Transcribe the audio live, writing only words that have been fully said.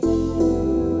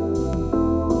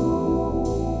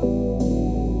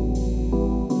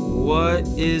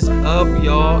is up,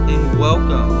 y'all, and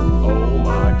welcome. Oh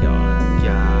my God.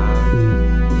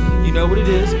 God. You know what it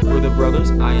is. We're the brothers.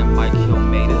 I am Mike Hill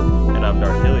Made It. And I'm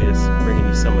Darth Hilius, bringing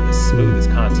you some of the smoothest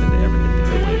content to ever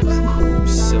hit the airwaves.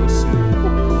 So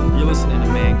smooth. You're listening to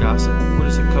Man Gossip. We're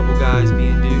just a couple guys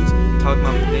being dudes, talking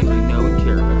about the things we know and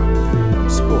care about. From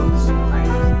sports,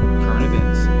 current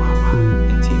events,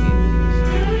 and TV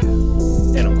and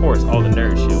movies. And of course, all the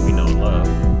nerd shit we know and love.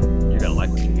 You're going to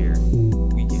like what you hear.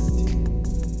 We guarantee.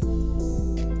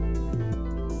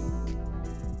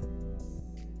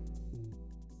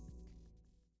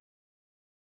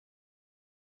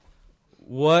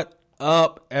 What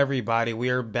up, everybody? We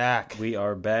are back. We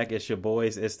are back. It's your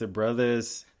boys. It's the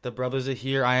brothers. The brothers are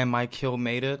here. I am Mike Hill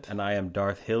Made It. And I am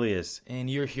Darth Hilius. And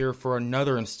you're here for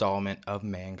another installment of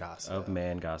Man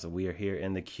Gossip. We are here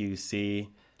in the QC,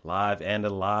 live and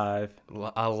alive.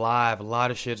 Alive. A lot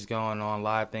of shit's going on. A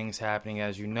lot of things happening.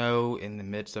 As you know, in the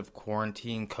midst of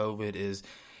quarantine, COVID is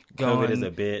going. COVID is a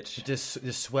bitch.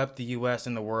 Just swept the U.S.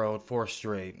 and the world four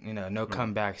straight. No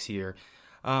comebacks here.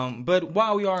 But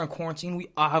while we are in quarantine, we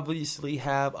obviously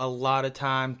have a lot of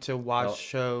time to watch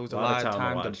shows, a lot of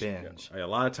time to binge. A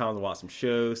lot of time to watch some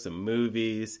shows, some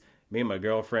movies. Me and my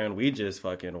girlfriend, we just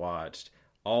fucking watched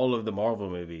all of the Marvel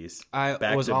movies.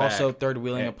 I was also third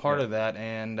wheeling a part of that,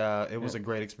 and it was a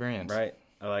great experience. Right.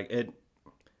 I like it.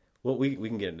 Well, we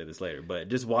can get into this later, but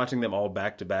just watching them all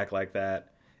back to back like that,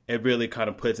 it really kind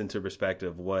of puts into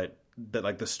perspective what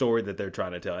the story that they're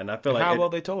trying to tell. And I feel like how well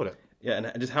they told it. Yeah,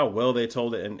 and just how well they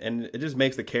told it, and it just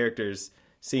makes the characters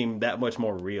seem that much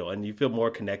more real, and you feel more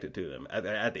connected to them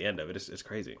at the end of it. It's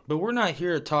crazy. But we're not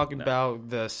here to talk about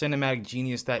the cinematic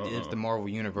genius that is the Marvel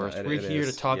Universe. We're here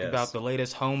to talk about the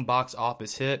latest home box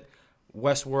office hit,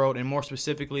 Westworld, and more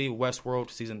specifically, Westworld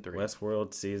Season 3.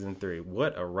 Westworld Season 3.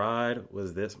 What a ride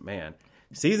was this, man.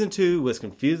 Season 2 was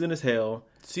confusing as hell.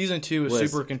 Season 2 was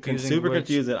super confusing.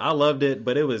 Confusing. I loved it,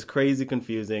 but it was crazy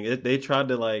confusing. They tried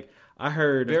to I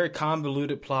heard very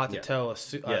convoluted plot to tell a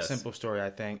simple story. I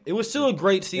think it was still a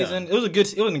great season. Yeah.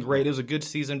 It wasn't great. It was a good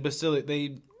season, but still,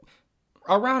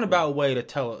 a roundabout way to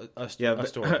tell a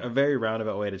story. A very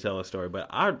roundabout way to tell a story. But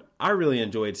I really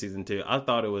enjoyed season 2. I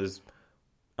thought it was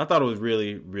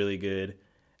really, really good.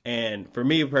 And for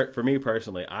me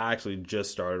personally, I actually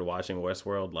just started watching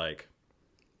Westworld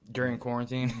during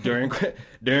quarantine.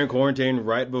 during quarantine,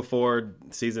 right before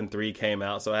season 3 came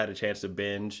out, so I had a chance to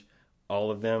binge all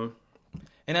of them.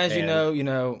 And as you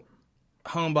know,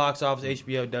 home box office,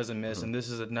 HBO doesn't miss, and this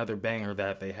is another banger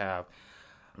that they have.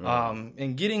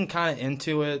 And getting kind of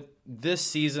into it, this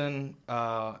season,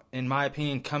 in my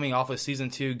opinion, coming off of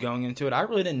season 2, going into it, I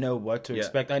really didn't know what to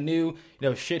expect. I knew,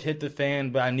 shit hit the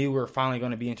fan, but I knew we were finally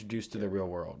going to be introduced to the real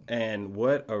world. And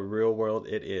what a real world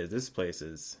it is. This place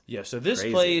is so this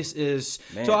crazy. Place is...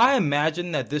 Man. So I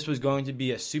imagined that this was going to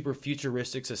be a super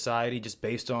futuristic society just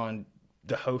based on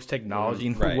the host technology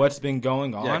and what's been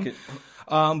going on.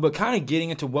 But kind of getting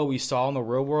into what we saw in the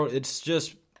real world,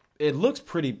 it looks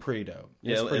pretty dope.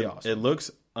 It's pretty awesome. It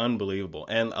looks unbelievable.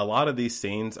 And a lot of these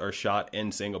scenes are shot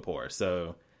in Singapore.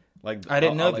 So, I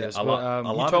didn't know this. You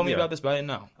told me about this, but I didn't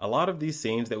know. A lot of these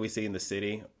scenes that we see in the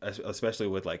city, especially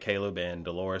with Caleb and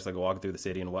Dolores, walking through the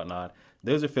city and whatnot,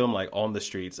 those are filmed on the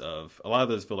streets of, a lot of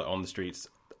those feel on the streets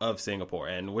of Singapore.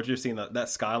 And what you're seeing, that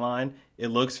skyline, it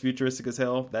looks futuristic as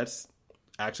hell. That's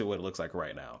actually what it looks like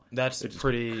right now. That's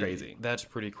pretty crazy. That's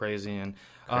pretty crazy. And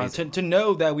to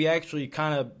know that we actually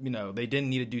kind of, they didn't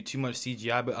need to do too much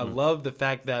CGI, but I love the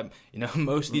fact that,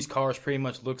 most of these cars pretty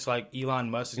much looks like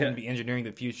Elon Musk is going to be engineering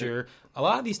the future. A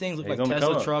lot of these things look like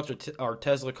Tesla trucks or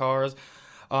Tesla cars.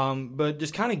 But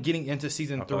just kind of getting into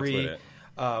season 3,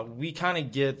 we kind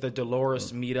of get the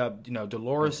Dolores meetup.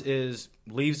 Dolores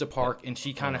leaves the park, and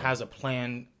she kind of has a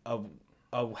plan of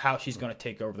how she's going to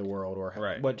take over the world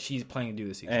or what she's planning to do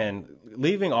this season. And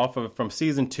leaving from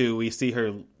season 2, we see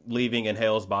her leaving in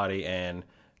Hale's body and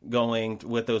going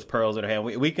with those pearls in her hand.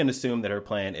 We can assume that her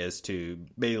plan is to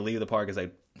basically leave the park and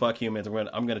say, fuck humans, I'm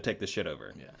going to take this shit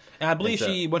over. Yeah. And I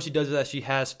believe when she does that, she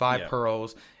has 5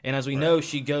 pearls. And as we know,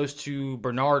 she goes to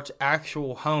Bernard's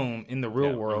actual home in the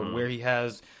real world where he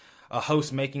has a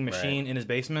host making machine in his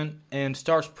basement and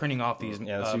starts printing off these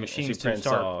machines to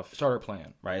start her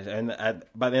plan. Right. And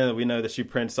by the end of it, we know that she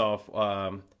prints off,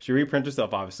 she reprints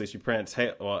herself, obviously. She prints,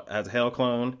 has a Hale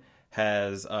clone,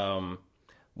 has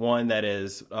one that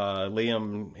is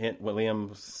Liam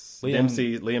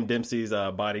Dempsey's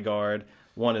bodyguard.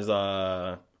 One is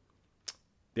the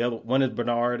other one is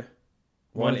Bernard.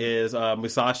 One is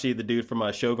Musashi, the dude from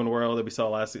Shogun World that we saw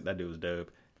last week. That dude was dope.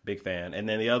 Big fan. And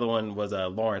then the other one was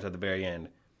Lawrence at the very end.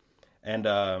 And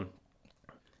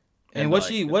And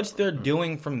what they're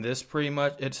doing from this, pretty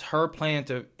much, it's her plan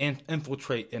to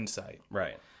infiltrate Insight.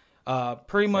 Right.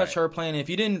 Pretty much her plan. If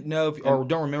you didn't know or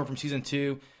don't remember from season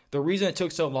 2, the reason it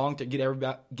took so long to get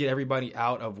everybody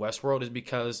out of Westworld is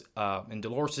because in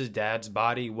Dolores' dad's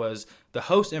body was the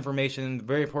host information,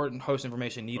 very important host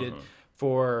information needed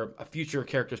for a future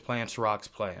character's plan, Sirach's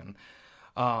plan.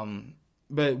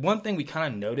 But one thing we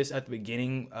kind of noticed at the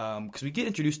beginning, because we get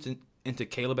introduced into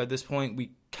Caleb at this point,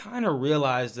 we kind of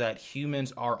realize that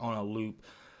humans are on a loop,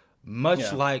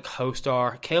 much like Host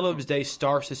are. Caleb's day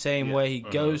starts the same way. He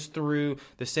goes through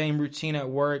the same routine at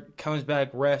work, comes back,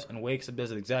 rests, and wakes up, does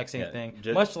the exact same thing,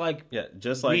 much like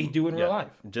we do in real life.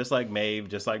 Just like Maeve,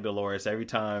 just like Dolores, every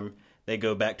time they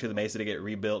go back to the Mesa to get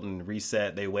rebuilt and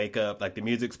reset, they wake up, like the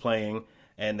music's playing,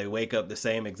 and they wake up the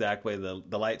same exact way.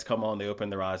 The lights come on, they open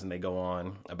their eyes, and they go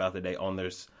on about the day on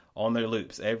their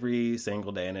loops every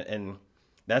single day. And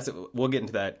that's, we'll get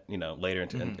into that, later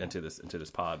into this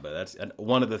pod, but that's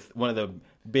one of the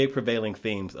big prevailing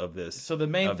themes of this. So the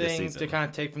main thing to kind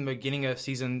of take from the beginning of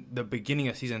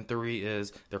season 3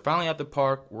 is they're finally at the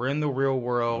park. We're in the real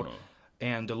world.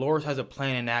 And Dolores has a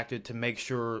plan enacted to make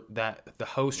sure that the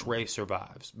host race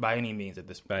survives by any means at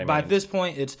this point. By this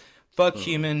point, it's fuck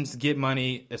humans, get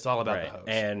money. It's all about the host.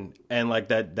 And like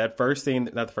that first scene,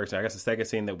 not the first scene, I guess the second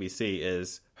scene that we see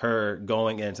is her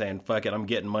going in and saying, fuck it, I'm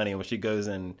getting money. And when she goes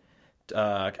in,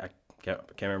 I can't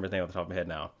remember his name off the top of my head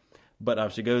now.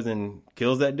 But she goes and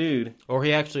kills that dude. Or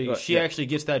she actually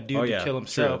gets that dude to kill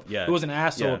himself. True. Yeah. Who was an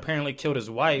asshole, apparently killed his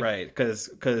wife. Right, because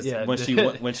when she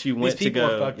went to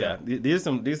go, these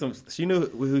some she knew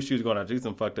who she was going after. These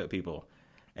some fucked up people,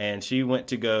 and she went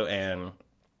to go and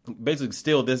basically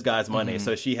steal this guy's money,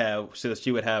 so she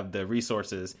would have the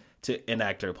resources to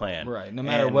enact her plan. Right. No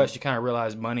matter what, she kind of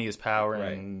realized money is power,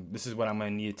 and this is what I'm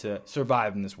going to need to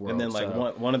survive in this world. And then,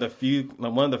 one of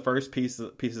the first pieces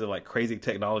of like crazy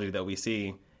technology that we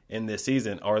see in this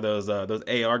season are those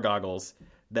AR goggles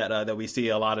that we see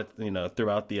a lot of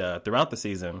throughout the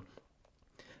season.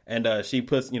 And she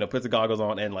puts the goggles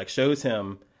on and like shows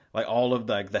him like all of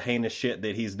the heinous shit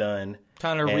that he's done.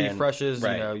 Kind of refreshes,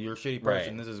 you're a shitty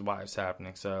person. This is why it's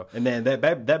happening. So, and then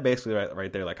that basically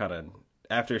right there, like kind of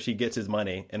after she gets his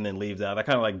money and then leaves out, that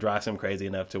kind of like drives him crazy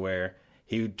enough to where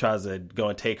he tries to go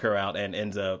and take her out and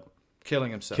ends up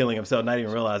killing himself, not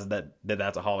even realize that's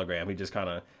a hologram. He just kind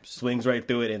of swings right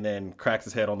through it and then cracks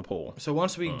his head on the pole. So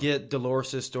once we get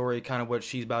Dolores' story, kind of what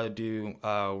she's about to do,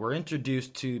 we're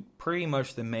introduced to pretty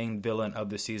much the main villain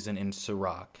of the season in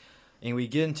Sirach. And we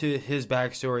get into his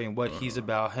backstory and what he's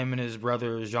about, him and his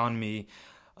brother, Jean-Mi.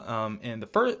 And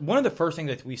one of the first things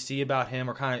that we see about him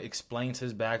or kind of explains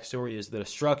his backstory is the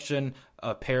destruction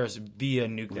of Paris via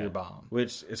nuclear bomb.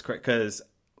 Which is correct, because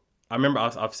I remember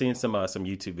I've seen some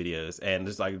YouTube videos and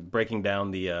just like breaking down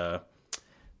the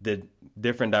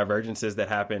different divergences that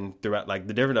happen throughout, like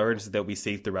the different divergences that we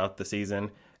see throughout the season.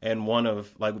 And one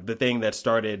of like the thing that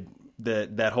started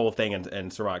that whole thing in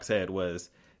Sirach's head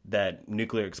was that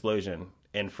nuclear explosion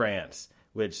in France,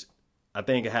 which I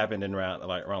think it happened in around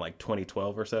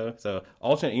 2012 or so. So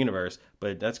alternate universe,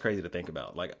 but that's crazy to think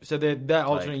about. Like, so that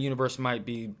alternate universe might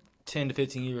be 10 to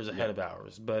 15 years ahead of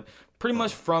ours. But pretty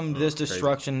much from this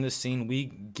destruction, this scene, we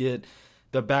get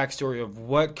the backstory of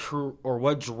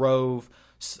what drove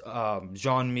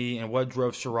Jean-Mi and what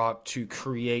drove Sirach to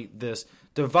create this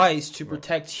device to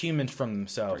protect humans from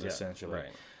themselves, essentially.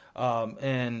 Right.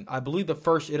 And I believe the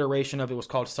first iteration of it was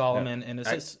called Solomon, and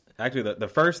it's actually the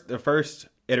first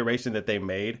iteration that they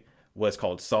made was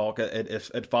called Saul.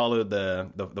 It followed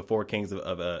the four kings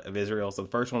of Israel. So the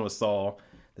first one was Saul,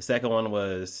 the second one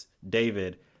was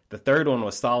David, the third one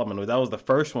was Solomon. That was the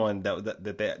first one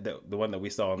the one that we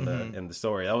saw in the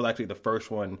story. That was actually the first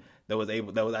one that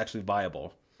was actually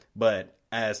viable. But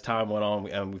as time went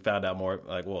on, we found out more.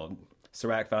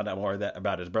 Sirach found out more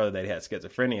about his brother, that he had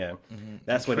schizophrenia.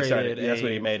 That's when he started. That's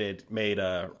when he made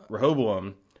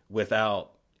Rehoboam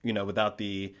without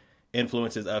the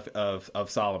influences of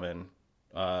Solomon.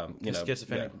 His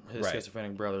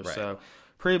schizophrenic brother. Right. So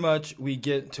pretty much we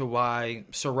get to why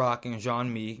Sirach and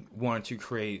Jean-Mi wanted to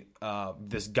create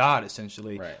this god,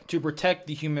 essentially, to protect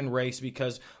the human race,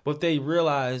 because what they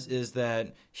realize is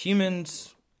that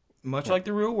humans, much like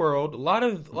the real world, a lot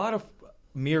of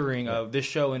mirroring of this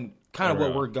show and kind of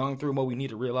what we're going through and what we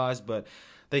need to realize, but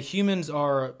the humans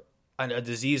are a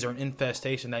disease or an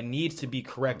infestation that needs to be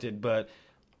corrected. But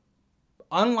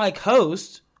unlike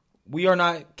Host, we are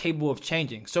not capable of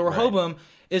changing. So Rehoboam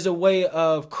is a way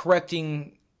of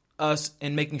correcting us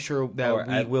and making sure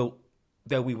that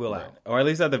we will out. Or at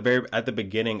least at the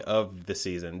beginning of the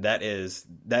season. That is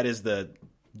the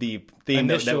theme, the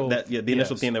initial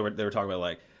theme that they were talking about,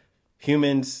 like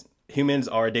humans humans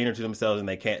are a danger to themselves and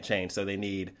they can't change, so they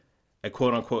need a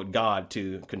quote unquote god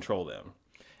to control them.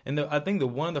 And I think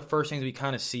one of the first things we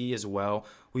kind of see as well,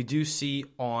 we do see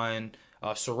on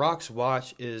Sirach's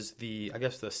watch is the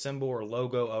symbol or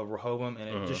logo of Rehoboam, and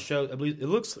it just shows. I believe it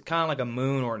looks kind of like a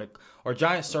moon or a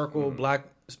giant circle, black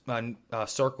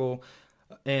circle,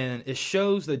 and it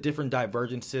shows the different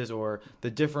divergences or the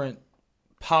different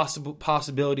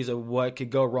possibilities of what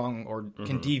could go wrong or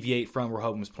can deviate from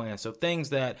Rehoboam's plan. So things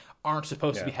that aren't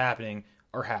supposed to be happening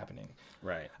are happening.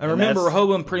 Right. And remember,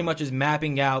 Rehoboam pretty much is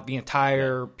mapping out the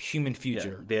entire human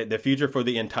future. Yeah. The future for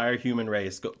the entire human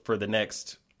race for the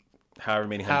next however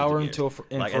many hundreds of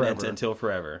years. Until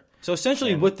forever. So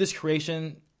essentially with this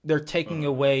creation, they're taking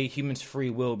away humans' free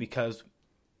will because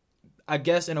I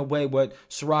guess in a way what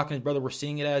Sirach and his brother were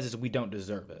seeing it as is we don't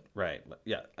deserve it. Right.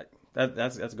 Yeah.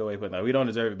 That's a good way to put it. We don't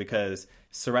deserve it because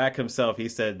Sirach himself, he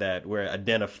said that we're a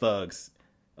den of thugs.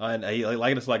 And he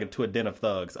likened us to a den of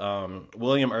thugs.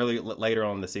 William later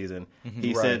on in the season,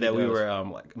 he said that we were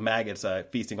like maggots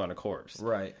feasting on a corpse.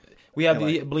 Right. We have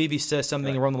I believe he says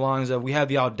something along the lines of we have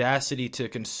the audacity to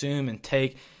consume and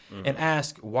take and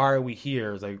ask why are we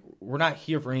here? It's like we're not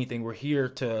here for anything. We're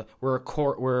here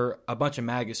we're a bunch of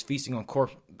maggots feasting on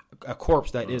a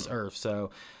corpse that is Earth. So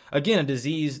again, a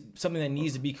disease, something that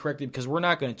needs to be corrected because we're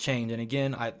not going to change. And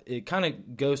again, it kind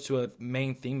of goes to a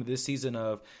main theme of this season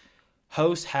of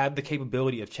hosts have the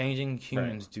capability of changing,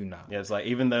 humans do not. Yeah, it's like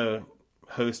even though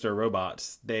hosts are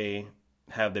robots, they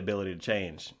have the ability to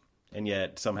change, and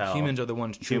yet somehow humans are the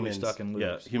ones truly stuck in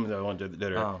loops. Yeah, humans are the ones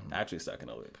that are actually stuck in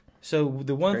a loop. So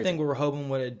the one thing with Rehoboam,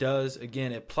 what it does,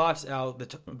 again, it plots out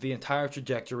the entire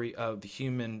trajectory of the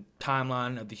human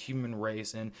timeline of the human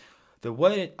race, and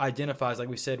what it identifies, like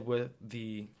we said, with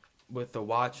the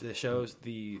watch that shows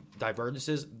the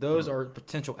divergences. Those are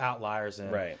potential outliers,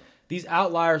 and these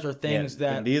outliers are things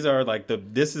that... And these are like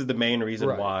this is the main reason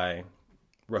why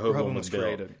Rehoboam was built.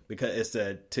 Created. Because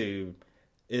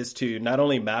it's to not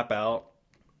only map out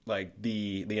like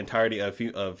the entirety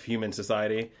of human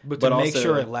society, but to make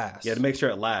sure it lasts. Yeah, to make sure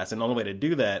it lasts. And the only way to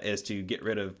do that is to get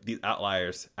rid of these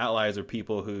outliers. Outliers are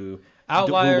people who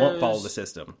won't follow the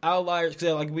system. Outliers,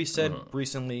 because like we said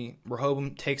recently,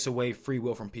 Rehoboam takes away free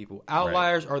will from people.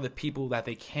 Outliers are the people that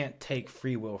they can't take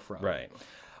free will from. Right.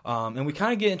 And we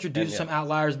kind of get introduced to some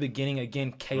outliers beginning.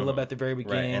 Again, Caleb at the very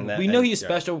beginning. Right. We know he's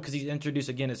special because he's introduced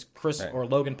again as Chris or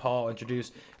Logan Paul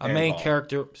introduced a main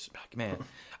character. Man,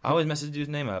 I always mess this dude's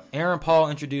name up. Aaron Paul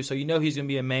introduced, so you know he's going to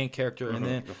be a main character. And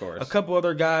then a couple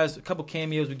other guys, a couple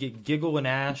cameos. We get Giggle and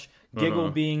Ash. Giggle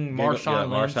being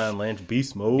Marshawn Lynch. Marshawn Lynch,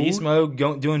 Beast Mode. Beast Mode,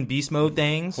 doing Beast Mode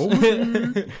things. He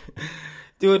was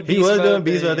doing Beast Mode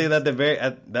things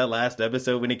at that last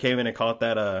episode when he came in and caught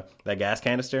that gas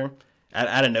canister.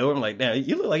 Out of nowhere, I'm like, damn,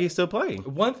 you look like he's still playing.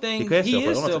 One thing, he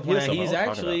is still playing.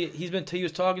 He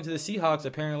was talking to the Seahawks,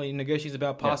 apparently negotiating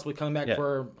about possibly coming back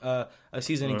for a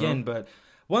season again. But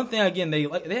one thing, again, they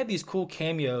had these cool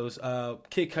cameos.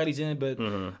 Kid Cudi's in it,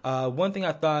 but one thing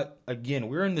I thought, again,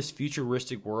 we're in this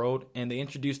futuristic world, and they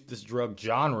introduced this drug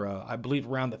genre, I believe,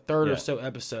 around the third or so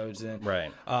episodes. And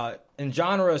and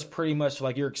genre is pretty much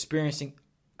like you're experiencing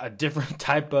a different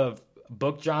type of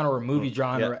book genre or movie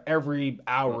genre every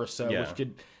hour or so, which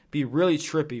could be really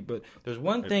trippy. But there's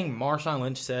one thing Marshawn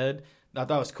Lynch said that I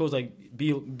thought was cool. Is like,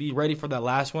 be ready for that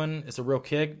last one. It's a real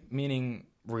kick, meaning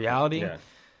reality. Yeah.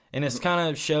 And it kind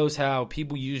of shows how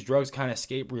people use drugs to kind of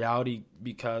escape reality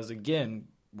because, again,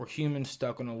 we're humans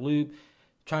stuck in a loop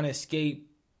trying to escape,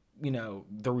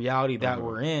 the reality that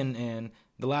we're in. And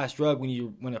the last drug,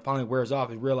 when it finally wears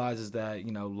off, it realizes that,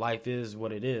 life is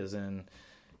what it is. And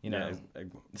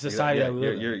society that we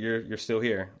live in. You're still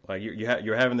here. Like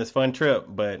you're having this fun trip,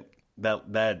 but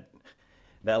that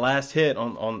last hit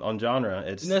on genre,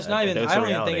 it's not even. I don't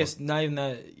even think it's not even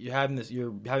that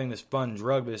you're having this fun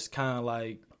drug, but it's kind of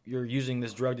like you're using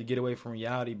this drug to get away from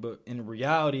reality. But in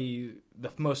reality, the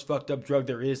most fucked up drug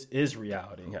there is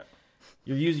reality. Yeah.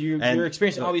 You're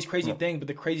experiencing all these crazy things, but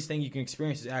the craziest thing you can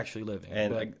experience is actually living.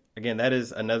 And again, that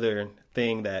is another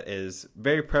thing that is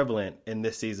very prevalent in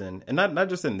this season, and not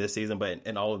just in this season, but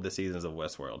in all of the seasons of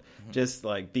Westworld. Just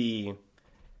like the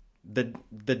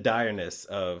direness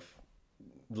of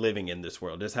living in this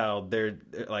world, just how they're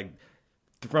like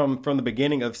from the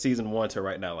beginning of season 1 to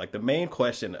right now. Like the main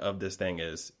question of this thing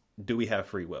is, do we have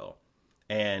free will?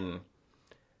 And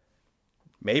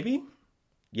maybe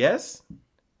yes.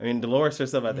 I mean, Dolores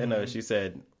herself at the end of it, she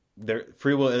said,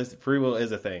 free will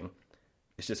is a thing.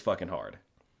 It's just fucking hard.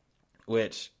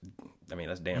 Which, I mean,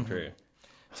 that's damn true.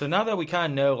 So now that we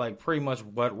kind of know, like, pretty much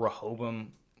what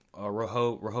Rehoboam,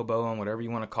 whatever you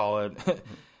want to call it,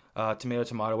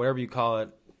 tomato, whatever you call it,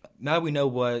 now that we know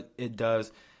what it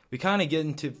does, we kind of get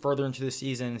into further into the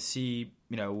season and see,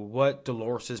 what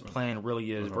Dolores' plan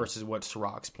really is versus what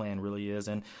Sirach's plan really is.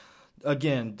 And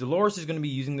again, Dolores is going to be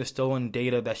using the stolen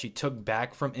data that she took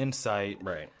back from Insight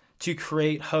to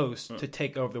create hosts to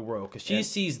take over the world, because she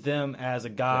sees them as a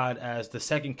god, as the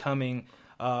second coming.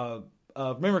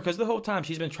 Remember, because the whole time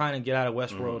she's been trying to get out of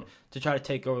Westworld to try to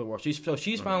take over the world.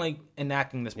 She's finally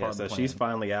enacting this part of the plan. She's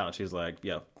finally out. She's like,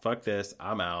 yeah, fuck this.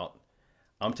 I'm out.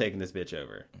 I'm taking this bitch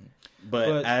over.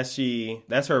 But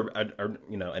that's her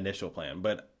initial plan.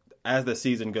 But as the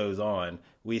season goes on,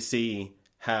 we see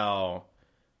how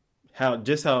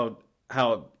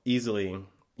easily,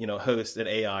 hosts and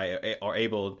AI are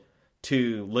able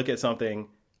to look at something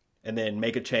and then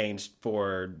make a change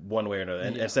for one way or another,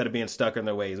 and instead of being stuck in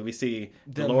their ways. We see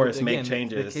Dolores make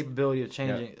changes. The capability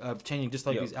of changing, just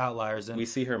like these outliers. And we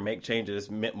see her make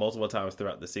changes multiple times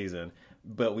throughout the season.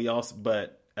 But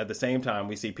at the same time,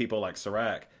 we see people like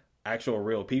Sirach, actual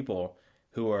real people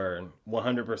who are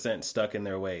 100% stuck in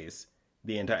their ways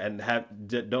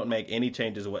don't make any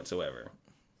changes whatsoever.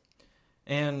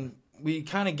 And we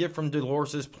kind of get from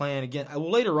Dolores' plan again.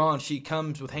 Well, later on, she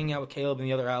comes with hanging out with Caleb and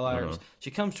the other outliers. She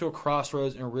comes to a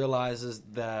crossroads and realizes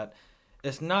that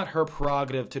it's not her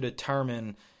prerogative to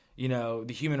determine, the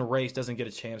human race doesn't get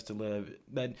a chance to live.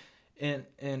 That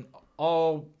in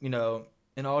all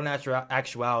natural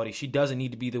actuality, she doesn't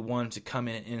need to be the one to come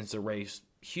in and end the race.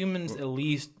 Humans, at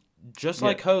least, just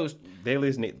like hosts, they at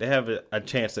least they have a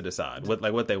chance to decide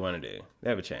what they want to do. They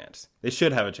have a chance. They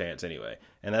should have a chance anyway.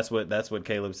 And that's what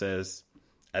Caleb says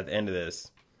at the end of this.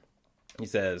 He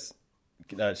says,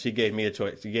 "She gave me a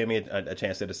choice. She gave me a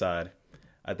chance to decide.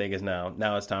 I think it's now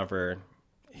it's time for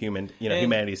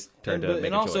humanity's turn to make a choice."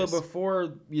 And also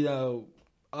before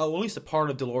at least a part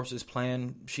of Dolores'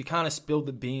 plan, she kind of spilled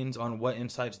the beans on what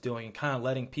Insight's doing and kind of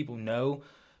letting people know,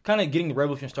 kind of getting the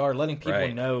revolution started, letting people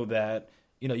know that.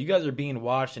 You guys are being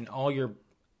watched, and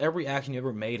every action you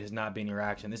ever made has not been your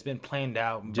action. It's been planned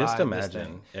out. Just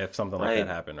imagine if something like that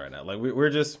happened right now. Like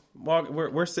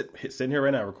we're sitting here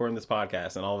right now recording this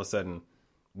podcast, and all of a sudden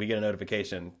we get a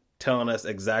notification telling us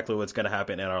exactly what's going to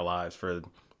happen in our lives for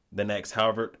the next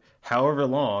however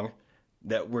long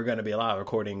that we're going to be alive,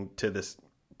 according to this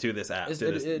app,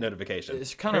 this notification.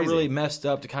 It's kind of really messed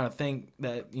up to kind of think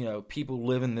that, people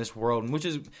live in this world, which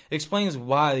explains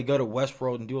why they go to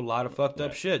Westworld and do a lot of fucked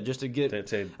up shit just to get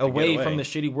away from the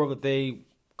shitty world that they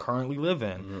currently live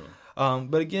in.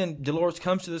 But again, Dolores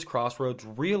comes to this crossroads,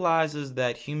 realizes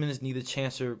that humans need a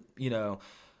chance to,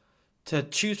 to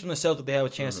choose from themselves that they have a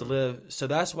chance to live. So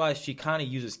that's why she kind of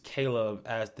uses Caleb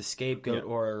as the scapegoat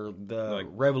or the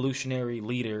revolutionary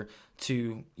leader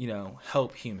to,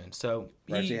 help humans. So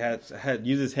she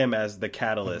uses him as the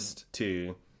catalyst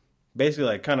to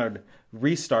basically kind of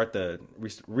restart the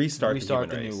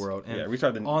new world. And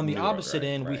restart the on new the opposite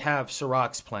end, we have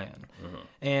Sirach's plan.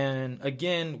 And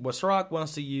again, what Sirach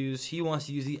wants to use, he wants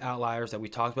to use the outliers that we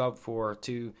talked about before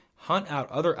to hunt out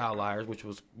other outliers, which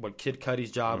was what Kid Cudi's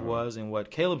job was and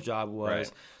what Caleb's job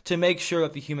was, to make sure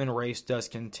that the human race does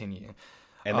continue.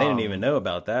 And they didn't even know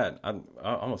about that. I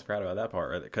almost forgot about that part,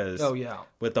 right? Because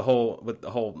with the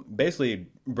whole basically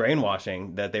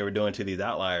brainwashing that they were doing to these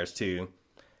outliers,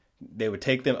 they would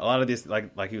take them. A lot of these,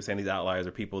 like he was saying, these outliers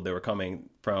are people that were coming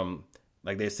from,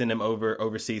 like they send them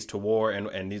overseas to war,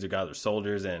 and these are guys that are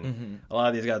soldiers, and a lot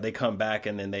of these guys, they come back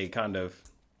and then they kind of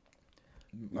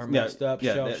are messed up,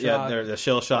 shell-shocked. They're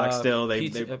shell-shocked still. They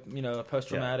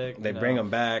post-traumatic. They bring them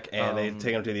back, and they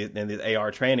take them to these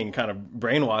AR training and kind of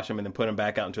brainwash them and then put them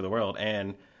back out into the world.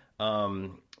 And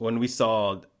when we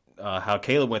saw how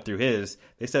Caleb went through his,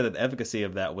 they said that the efficacy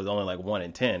of that was only like 1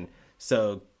 in 10.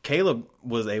 So Caleb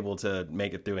was able to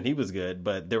make it through, and he was good,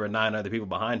 but there were 9 other people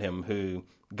behind him who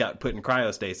got put in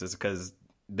cryostasis because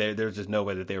there's just no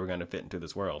way that they were going to fit into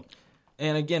this world.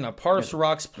 And again, a part of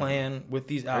Sirach's plan with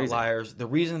these outliers, the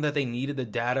reason that they needed the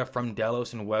data from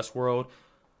Delos and Westworld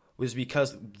was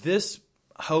because this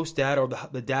host data, or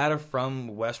the data from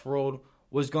Westworld,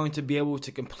 was going to be able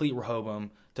to complete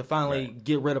Rehoboam, to finally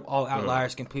get rid of all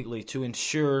outliers completely, to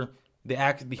ensure the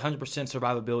 100%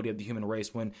 survivability of the human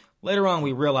race. When later on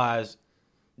we realize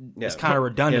it's kind of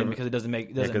redundant because it doesn't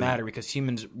matter, because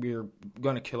humans, we're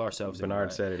going to kill ourselves.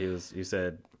 Bernard said it. He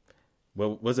said,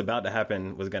 what was about to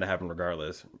happen was going to happen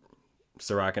regardless.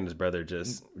 Sirach and his brother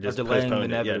just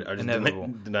postponed it.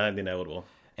 Denying the inevitable.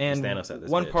 And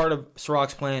one part of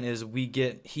Sirach's plan is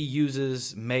he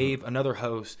uses Maeve, another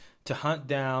host, to hunt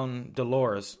down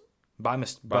Dolores by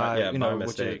mistake,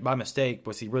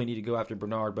 because he really need to go after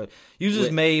Bernard, but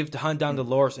uses Maeve to hunt down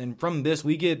Dolores, and from this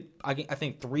we get I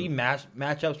think 3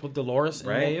 matchups with Dolores and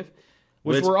Maeve,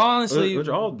 which were honestly which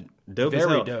are all Dope as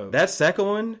hell. Dope. That second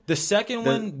one,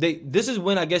 this is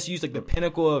when I guess you use like the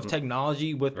pinnacle of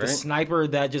technology with the sniper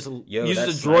that just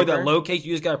uses a droid that locates.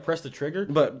 You just gotta press the trigger.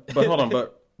 But hold on,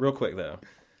 but real quick though,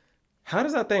 how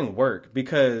does that thing work?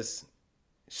 Because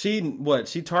she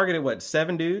targeted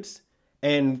 7 dudes,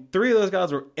 and 3 of those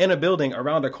guys were in a building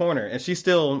around a corner, and she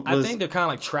still was... I think they're kind of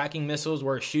like tracking missiles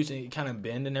where it shoots and it kind of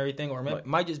bend and everything, or it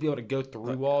might just be able to go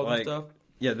through walls and stuff.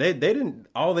 Yeah, they didn't...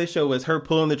 All they showed was her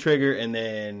pulling the trigger and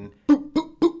then...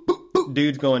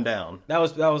 dudes going down. That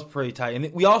was pretty tight.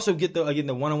 And we also get the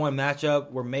one-on-one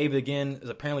matchup where Maeve again is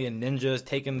apparently a ninja, is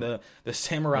taking the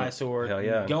samurai sword,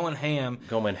 going ham.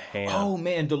 Oh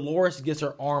man, Dolores gets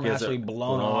her arm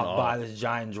blown off by this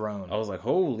giant drone. I was like,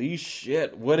 holy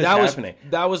shit, what is happening?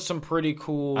 That was some pretty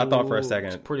cool. I thought for a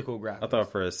second, pretty cool graphics. I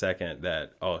thought for a second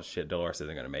that Dolores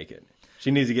isn't going to make it.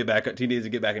 She needs to get back. She needs to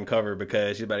get back in cover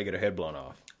because she's about to get her head blown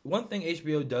off. One thing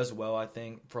HBO does well, I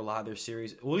think, for a lot of their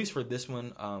series, at least for this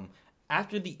one.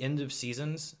 After the end of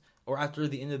seasons or after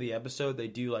the end of the episode, they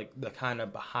do like the kind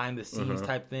of behind the scenes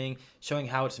type thing, showing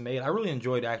how it's made. I really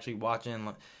enjoyed actually watching,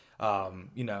 kind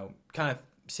of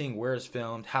seeing where it's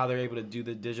filmed, how they're able to do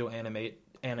the digital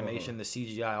animation, the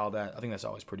CGI, all that. I think that's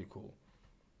always pretty cool.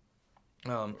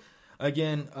 And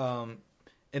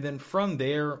then from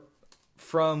there,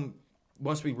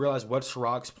 once we realize what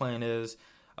Sirach's plan is,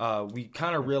 we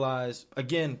kind of realize,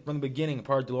 again, from the beginning,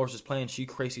 part of Dolores' plan, she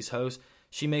creates these hosts.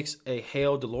 She makes a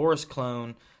Hale Dolores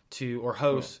clone to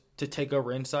take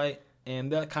over Insight,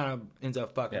 and that kind of ends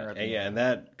up fucking her up. Yeah, and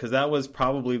that was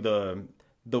probably the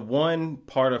one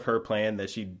part of her plan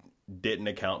that she didn't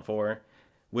account for,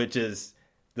 which is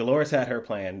Dolores had her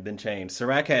plan, then changed.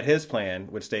 Sirach had his plan,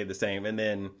 which stayed the same, and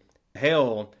then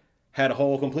Hale had a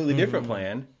whole completely different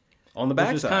plan on the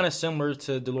backside. Which is kind of similar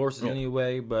to Dolores'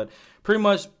 anyway, but pretty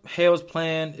much Hale's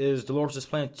plan is Dolores'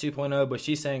 plan 2.0, but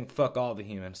she's saying fuck all the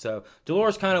humans. So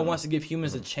Dolores kind of wants to give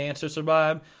humans a chance to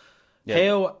survive. Yeah.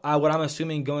 Hale, what I'm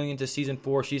assuming going into season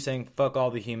 4, she's saying fuck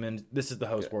all the humans. This is the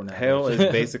host for now. Hale is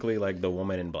basically like the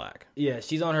woman in black. Yeah,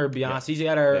 she's on her Beyonce. She's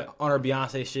got her on her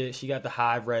Beyonce shit. She got the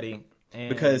hive ready. And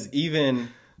because even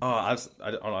I'll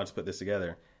just put this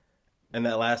together. In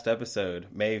that last episode,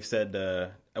 Maeve said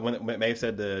to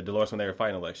Dolores when they were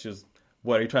fighting, like, she was,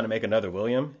 what, are you trying to make another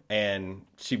William? And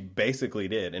she basically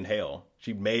did in Hale.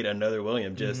 She made another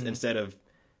William, just instead of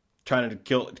trying to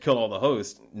kill all the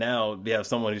hosts. Now you have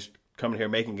someone who's coming here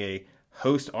making a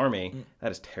host army.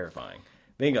 That is terrifying.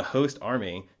 Being a host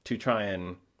army to try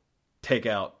and take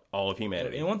out all of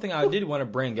humanity. And one thing I did want to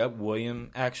bring up William,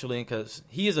 actually, because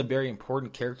he is a very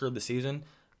important character of the season.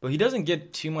 But he doesn't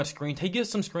get too much screen time. He gets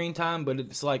some screen time, but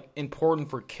it's like important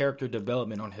for character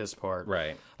development on his part.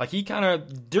 Right. Like he kind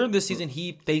of, during this season,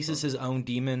 he faces his own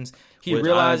demons. He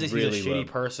realizes he's a shitty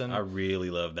person. I really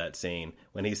love that scene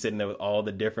when he's sitting there with all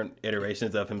the different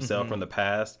iterations of himself from the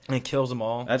past. And he kills them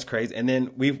all. That's crazy. And then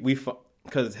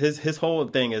because his whole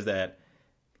thing is that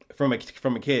from a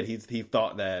kid, he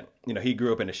thought that, he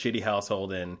grew up in a shitty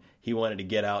household and he wanted to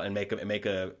get out and make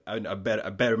a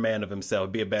better man of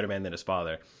himself, be a better man than his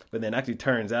father. But then actually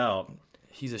turns out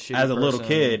he's a shitty as a person. little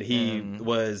kid,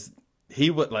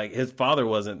 he would like, his father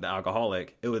wasn't the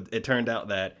alcoholic. It turned out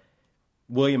that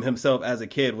William himself as a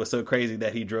kid was so crazy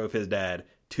that he drove his dad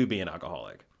to be an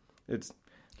alcoholic. It's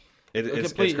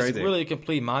crazy. It's really a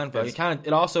complete mindfuck.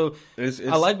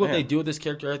 I like what they do with this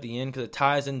character at the end because it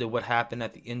ties into what happened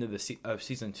at the end of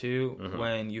season 2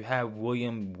 when you have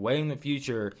William way in the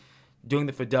future doing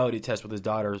the fidelity test with his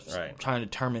daughters, trying to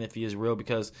determine if he is real,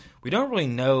 because we don't really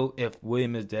know if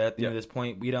William is dead at the end of this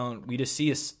point. We just see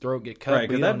his throat get cut, but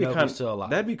we don't know if he's still alive.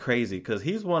 That'd be crazy because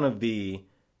he's one of the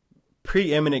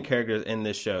preeminent characters in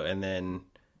this show, and then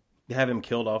have him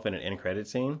killed off in an end credit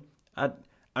scene.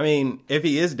 I mean, if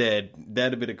he is dead,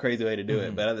 that'd be the crazy way to do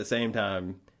it. But at the same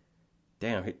time,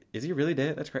 damn, is he really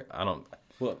dead? That's crazy. I don't.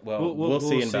 We'll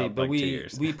see in about 2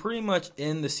 years. We pretty much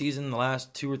end the season, the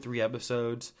last 2 or 3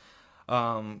 episodes,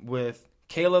 with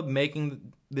Caleb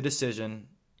making the decision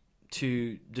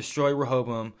to destroy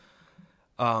Rehoboam.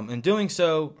 And doing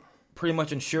so pretty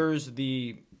much ensures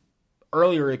the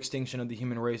earlier extinction of the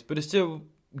human race, but it still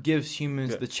gives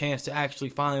humans the chance to actually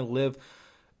finally live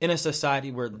in a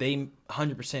society where they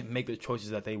 100% make the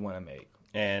choices that they want to make.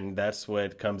 And that's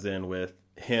what comes in with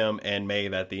him and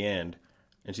Maeve at the end.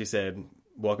 And she said,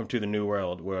 welcome to the new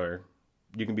world where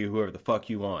you can be whoever the fuck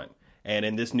you want. And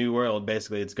in this new world,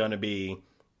 basically, it's going to be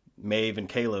Maeve and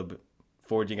Caleb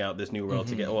forging out this new world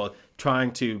together. Well,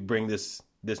 trying to bring this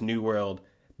new world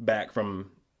back from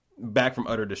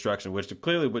utter destruction, which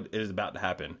clearly is about to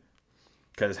happen.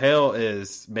 Because Hale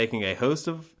is making a host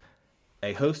of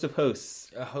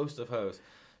hosts. A host of hosts.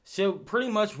 So pretty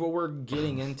much what we're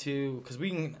getting into, because we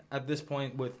can at this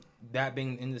point with that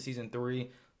being into season 3,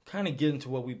 kind of get into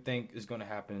what we think is going to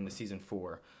happen in the season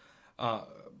 4.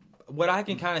 What I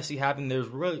can kind of see happen, there's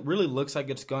really looks like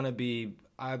it's going to be,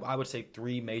 I would say,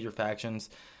 3 major factions.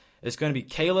 It's going to be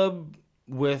Caleb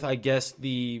with, I guess,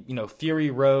 the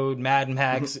Fury Road, Mad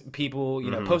Max people,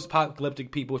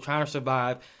 post-apocalyptic people trying to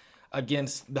survive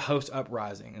against the Host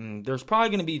Uprising, and there's probably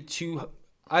going to be 2.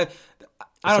 I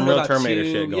don't know about Terminator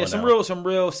 2. shit going some on.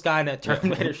 real Skynet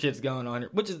Terminator shit's going on here,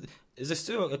 which is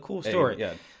still a cool story.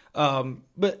 Yeah.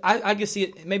 But I can see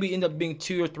it maybe end up being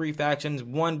 2 or 3 factions.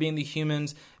 One being the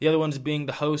humans, the other one's being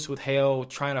the Hosts with Hale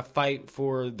trying to fight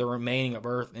for the remaining of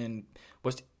Earth. And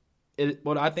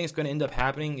what I think is going to end up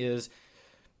happening is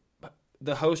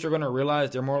the Hosts are going to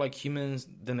realize they're more like humans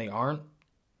than they aren't,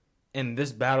 and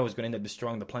this battle is going to end up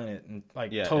destroying the planet and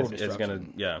total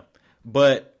destruction.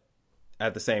 But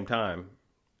at the same time,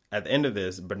 at the end of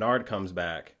this, Bernard comes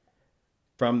back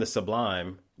from the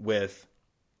Sublime with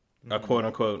a quote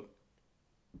unquote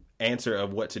answer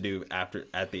of what to do at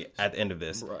the end of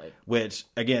this, right? Which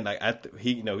again,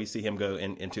 we see him go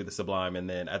into the Sublime, and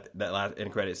then at that last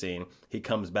end credit scene, he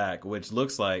comes back, which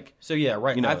looks like at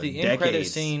the end credit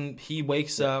scene, he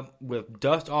wakes up with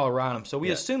dust all around him. So we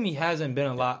assume he hasn't been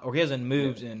a lot, or he hasn't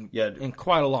moved in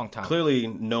quite a long time. Clearly,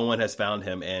 no one has found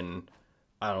him in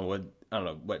I don't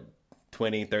know what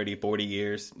 20, 30, 40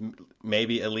 years,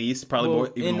 maybe at least,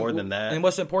 probably even more than that. And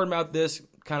what's important about this,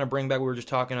 kind of bring back what we were just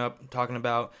talking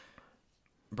about,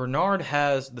 Bernard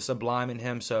has the Sublime in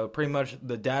him, so pretty much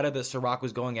the data that Sirach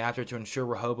was going after to ensure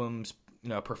Rehoboam's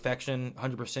perfection,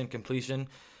 100% completion,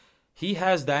 he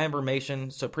has that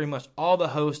information. So pretty much all the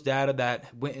Host data that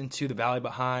went into the Valley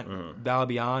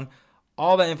Beyond,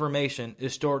 all that information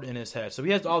is stored in his head. So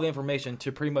he has all the information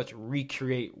to pretty much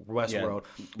recreate Westworld,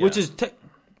 which is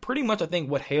pretty much, I think,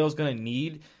 what Hale's going to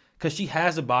need, because she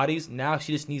has the bodies. Now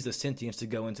she just needs the sentience to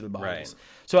go into the bodies. Right.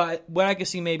 So what I can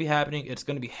see maybe happening, it's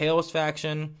going to be Hale's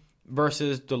faction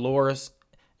versus Dolores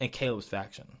and Caleb's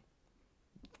faction.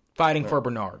 Fighting for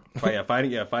Bernard.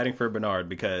 Fighting for Bernard,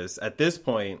 because at this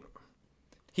point,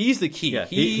 he's the key. Yeah,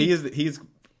 he's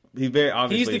very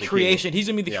obviously he's the creation. Key. He's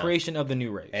going to be the creation of the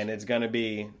new race. And it's going to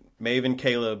be Maeve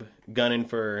Caleb gunning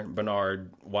for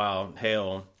Bernard, while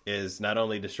Hale is not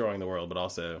only destroying the world, but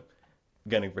also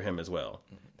gunning for him as well,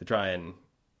 to try and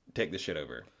take this shit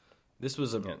over. This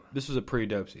was a pretty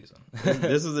dope season.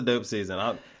 This was a dope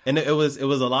season, and it was a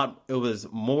lot. It was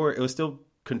still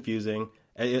confusing.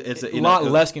 It's a lot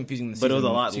less confusing than season 2. But it was a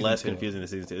lot less confusing than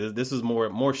season 2. This was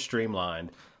more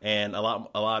streamlined and a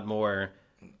lot more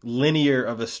linear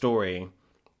of a story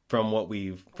from what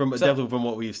we've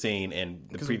seen in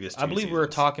the previous 2 I believe seasons. we were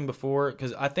talking before,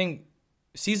 because I think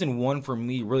season 1 for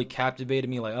me really captivated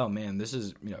me. Like, oh man, this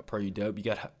is pretty dope. You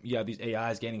got these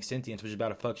AIs gaining sentience, which is about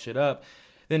to fuck shit up.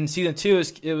 Then season 2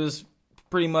 it was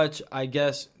pretty much, I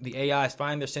guess, the AIs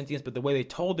find their sentience, but the way they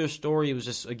told their story, it was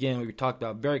just, again, we talked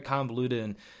about, very convoluted.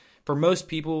 And for most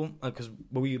people, because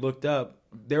when we looked up,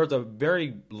 there was a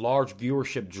very large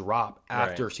viewership drop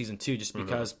after season 2, just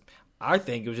because I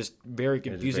think it was just very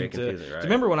confusing.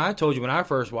 Remember when I told you when I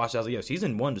first watched it, I was like,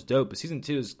 season 1 was dope, but season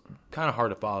 2 is kind of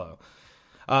hard to follow.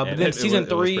 But then season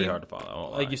 3, it was pretty hard to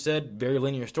follow, like you said, very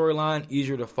linear storyline,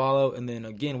 easier to follow. And then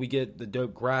again, we get the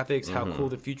dope graphics, how cool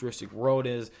the futuristic world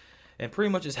is, and pretty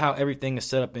much is how everything is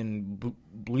set up and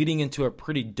bleeding into a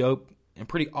pretty dope and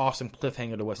pretty awesome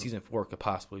cliffhanger to what season 4 could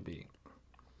possibly be.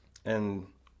 And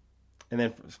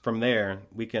then from there,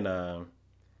 we can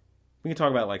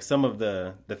talk about like some of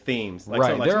the themes.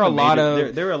 There are a lot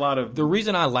of. The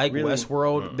reason I like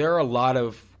Westworld, there are a lot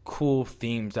of cool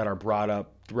themes that are brought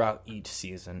up throughout each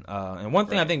season. And one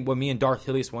thing I think what me and Darth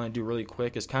Hilius want to do really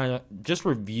quick is kind of just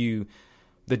review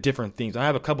the different themes. I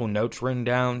have a couple notes written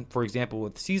down. For example,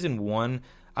 with season 1,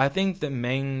 I think the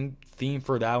main theme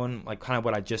for that one, like kind of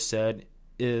what I just said,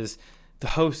 is the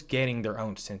hosts gaining their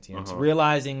own sentience,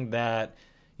 realizing that,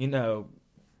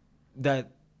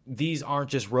 that these aren't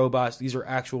just robots; these are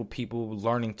actual people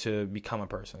learning to become a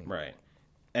person. Right.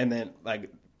 And then,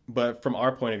 but from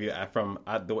our point of view,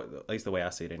 at least the way I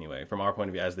see it anyway, from our point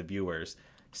of view as the viewers,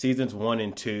 seasons 1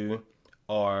 and 2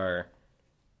 are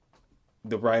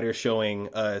the writers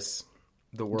showing us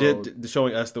the world,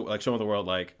 showing the world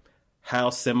like how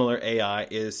similar AI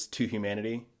is to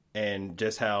humanity, and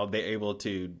just how they're able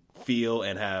to feel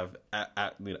and have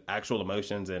actual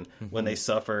emotions, and when they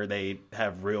suffer, they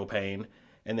have real pain.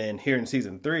 And then here in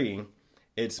season 3,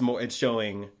 it's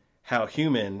showing how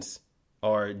humans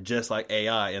are just like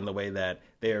AI in the way that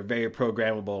they are very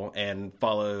programmable and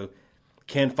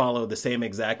can follow the same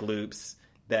exact loops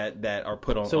that are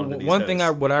put on. So onto these one thing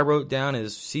hosts. what I wrote down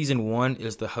is season 1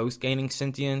 is the host gaining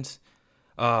sentience,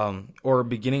 or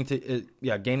beginning to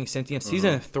gaining sentience.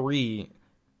 Season 3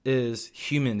 is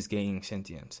humans gaining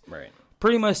sentience. Right.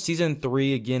 Pretty much season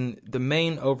 3 again. The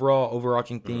main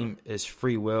overarching theme is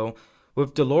free will.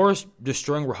 With Dolores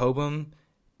destroying Rehoboam,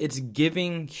 it's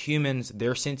giving humans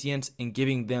their sentience and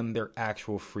giving them their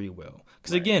actual free will.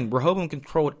 Because again, Rehoboam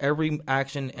controlled every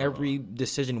action, every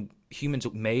decision humans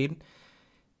made.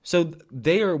 So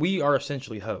we are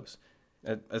essentially hosts.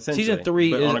 Essentially, Season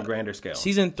 3 but is on a grander scale.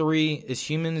 Season 3 is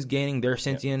humans gaining their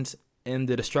sentience and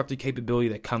the destructive capability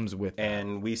that comes with that.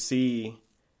 And we see,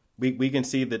 we can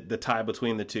see the tie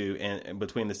between the two and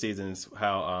between the seasons.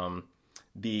 How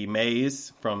the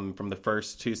maze from the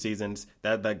first 2 seasons,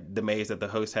 that the maze that the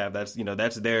hosts have, that's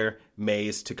their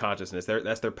maze to consciousness.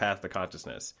 That's their path to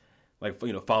consciousness. Like,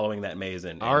 following that maze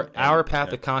and our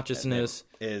path to consciousness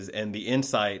and the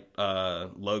Insight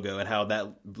logo and how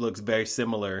that looks very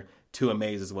similar to a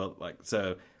maze as well. Like,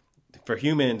 so for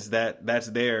humans, that's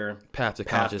their path to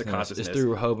consciousness. It's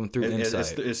through Rehoboam, through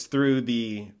Insight. It's through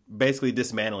the basically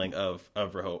dismantling of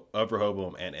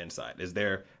Rehoboam and Insight is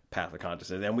their path to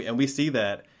consciousness, and we see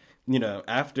that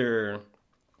after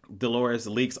Dolores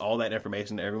leaks all that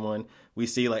information to everyone, we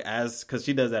see because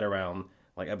she does that around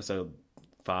like episode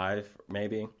 5,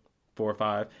 maybe 4 or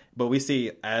 5, but we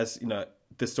see as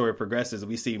the story progresses,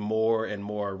 we see more and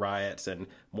more riots and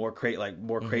more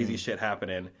crazy shit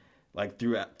happening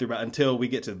throughout until we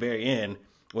get to the very end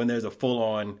when there's a full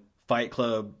on Fight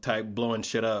Club type blowing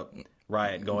shit up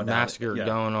riot going down, massacre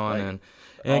going on,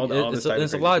 all it's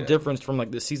a lot of difference from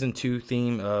the season 2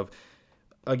 theme of,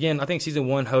 again, I think season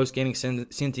 1 host gaining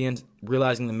sentience,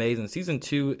 realizing the maze, and season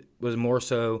 2 was more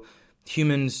so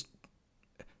humans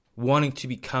wanting to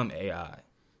become AI.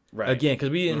 Right. Again,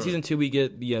 because in season 2 we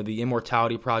get the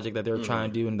immortality project that they're trying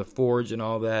to do in the Forge and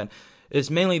all that. It's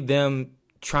mainly them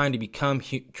trying to become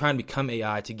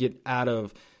AI to get out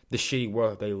of the shitty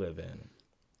world they live in.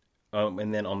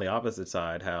 And then on the opposite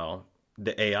side, how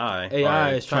the AI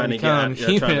is trying to become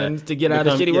humans to get out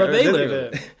of the shitty world they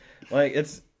live in. Like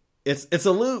it's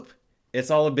a loop.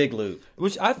 It's all a big loop.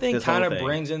 Which I think kind of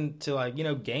brings into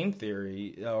game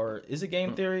theory, or is it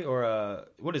game theory, or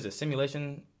what is it,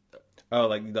 simulation? Oh,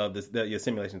 like the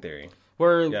simulation theory.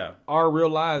 Where our real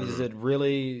lives, is it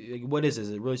really, what is it? Is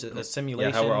it really a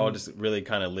simulation? Yeah, how we're all just really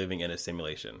kind of living in a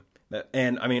simulation.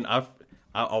 And I mean,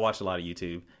 I'll watch a lot of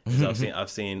YouTube. So I've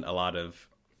seen a lot of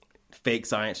fake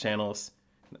science channels.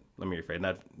 Let me rephrase.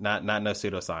 Not no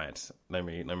pseudoscience. Let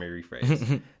me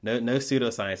rephrase. no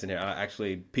pseudoscience in here.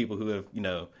 Actually, people who have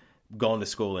gone to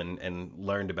school and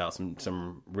learned about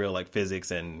some real physics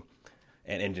and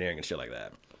engineering and shit like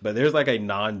that. But there's a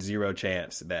non-zero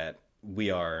chance that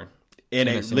we are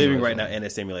living right now in a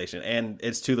simulation, and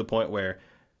it's to the point where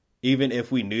even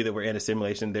if we knew that we're in a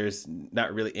simulation, there's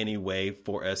not really any way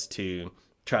for us to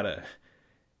try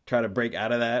to break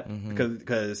out of that,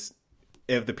 because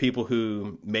if the people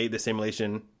who made the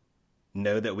simulation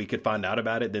know that we could find out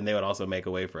about it, then they would also make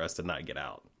a way for us to not get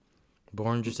out.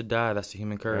 Born just to die. That's the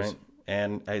human curse. Right?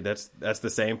 And hey, that's the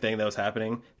same thing that was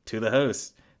happening to the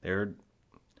hosts. They're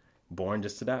born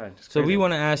just to die. So we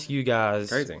want to ask you guys,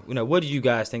 crazy. What do you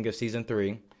guys think of season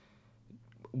 3?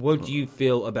 What do you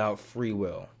feel about free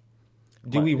will?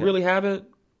 Do we really have it,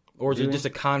 or is it just a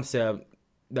concept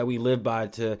that we live by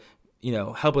to,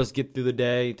 help us get through the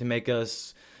day, to make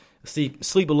us sleep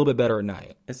a little bit better at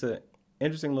night? It's an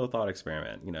interesting little thought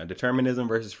experiment. Determinism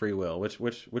versus free will. Which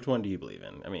one do you believe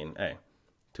in? I mean, hey,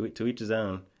 to each his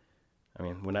own. I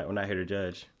mean, we're not here to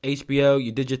judge. HBO,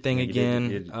 you did your thing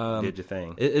again. You did your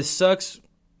thing. It sucks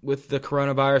with the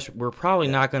coronavirus. We're probably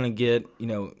not going to get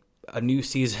a new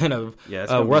season of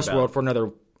Westworld for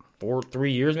another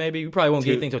 3 years. Maybe we probably won't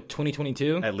get anything until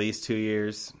 2022. At least 2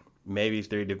 years, maybe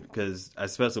 3, because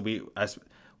especially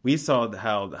we saw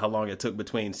how long it took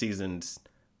between seasons.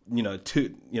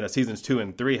 Seasons 2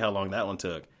 and 3, how long that one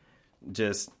took.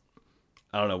 Just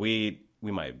I don't know. We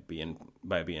might be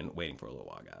waiting for a little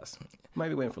while, guys. Might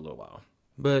be waiting for a little while.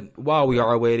 But while we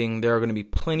are waiting, there are going to be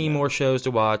plenty more shows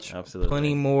to watch. Absolutely.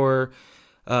 Plenty more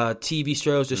TV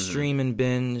shows to stream and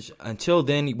binge. Until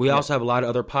then, we also have a lot of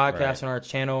other podcasts on our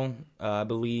channel. I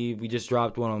believe we just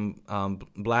dropped one on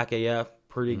Black AF.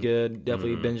 Pretty good.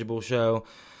 Definitely a bingeable show.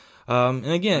 And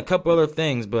again, a couple other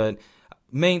things. But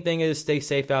main thing is stay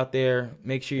safe out there.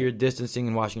 Make sure you're distancing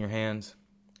and washing your hands.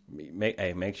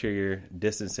 Make sure you're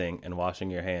distancing and washing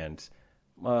your hands.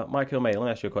 Michael May, let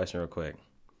me ask you a question real quick.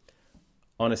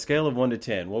 On a scale of 1 to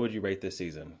 10, what would you rate this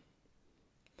season?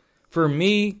 For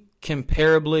me,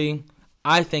 comparably,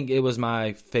 I think it was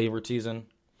my favorite season.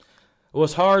 It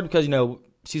was hard because,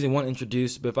 season 1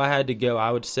 introduced, but if I had to go,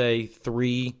 I would say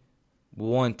 3,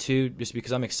 1, 2, just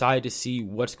because I'm excited to see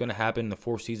what's going to happen in the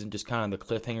 4th season, just kind of the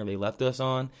cliffhanger they left us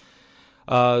on.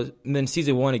 And then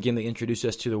season 1, again, they introduced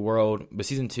us to the world, but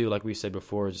season 2, like we said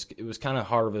before, it was kind of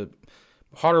harder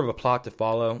of a plot to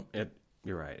follow.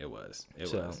 You're right, it was.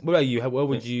 What about you? What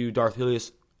would you, Darth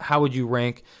Helios, how would you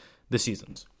rank the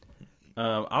seasons?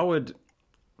 I would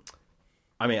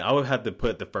have to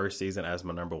put the first season as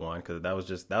my number 1 because that was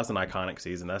an iconic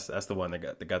season. That's the one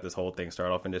that got this whole thing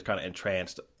started off and just kind of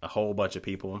entranced a whole bunch of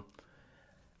people.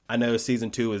 I know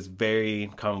season 2 is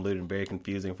very convoluted and very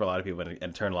confusing for a lot of people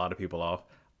and turned a lot of people off.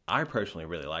 I personally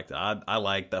really liked it. I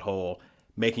like that whole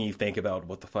making you think about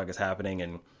what the fuck is happening,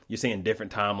 and you're seeing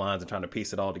different timelines and trying to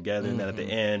piece it all together. And then at the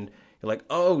end, you're like,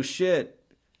 oh shit.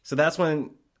 So that's when,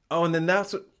 and then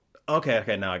that's what, okay,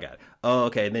 now I got it. Oh,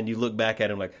 okay. And then you look back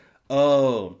at him like,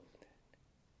 oh,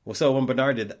 well, so when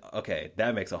Bernard did, okay,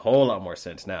 that makes a whole lot more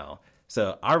sense now.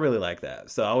 So I really like that.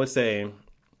 So I would say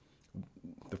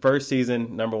the first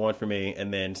season, number 1 for me,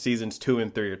 and then seasons 2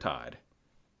 and 3 are tied.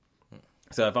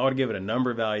 So if I were to give it a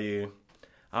number value,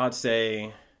 I would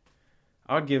say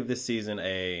I would give this season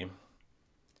it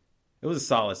was a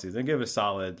solid season. I'd give it a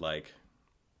solid,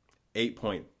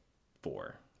 8.4.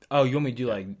 Oh, you want me to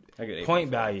do,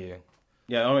 point value?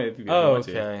 Yeah, I mean, if you want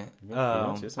okay.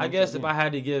 To. I guess if I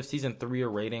had to give season 3 a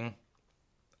rating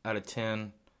out of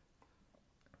 10,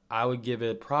 I would give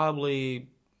it probably,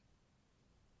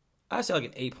 I'd say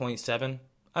an 8.7.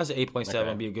 I'd say 8.7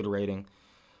 would be a good rating.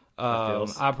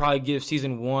 I'd probably give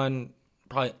season 1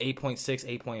 probably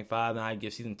 8.6, 8.5, and I'd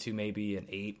give season 2 maybe an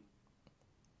 8,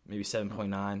 maybe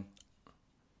 7.9.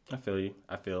 I feel you.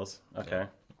 I feels. Okay. Yeah.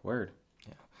 Word.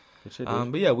 Yeah. Good shit,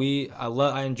 dude. But yeah,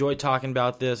 I enjoyed talking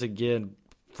about this again.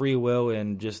 Free will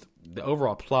and just the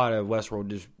overall plot of Westworld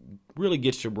just really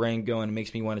gets your brain going and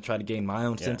makes me want to try to gain my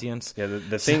own sentience. Yeah,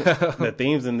 the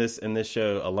themes in this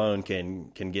show alone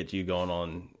can get you going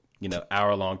on,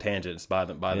 hour-long tangents by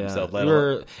themselves.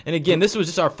 And again, this was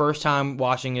just our first time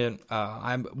watching it.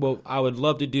 What I would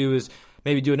love to do is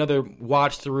maybe do another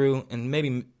watch through and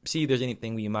maybe see if there's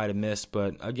anything we might have missed.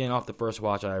 But again, off the first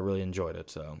watch, I really enjoyed it.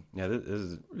 So yeah,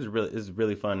 this is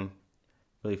really fun.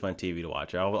 Really fun TV to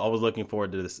watch. I was looking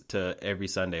forward to this every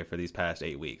Sunday for these past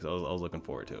 8 weeks. I was looking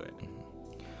forward to it.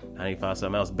 I need to find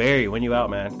something else. Barry, when you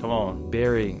out, man? Come on.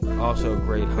 Barry, also a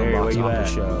great Homebox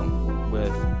Office show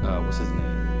with what's his name?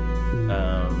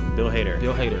 Bill Hader.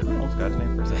 Bill Hader. I almost got his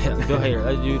name for a second. Bill Hader.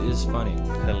 That dude is funny.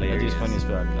 Hilarious. That dude's funny as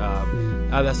fuck.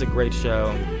 That's a great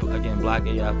show. Again, Black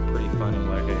AF, pretty funny.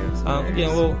 Black AF.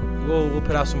 Again, we'll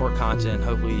put out some more content.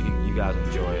 Hopefully, you guys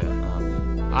enjoy it.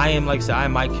 I am Mike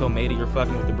Kilmady. You're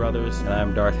fucking with the brothers. And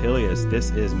I'm Darth Helios.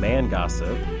 This is Man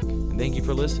Gossip. And thank you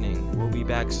for listening. We'll be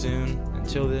back soon.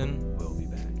 Until then, we'll be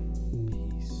back.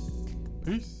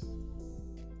 Peace.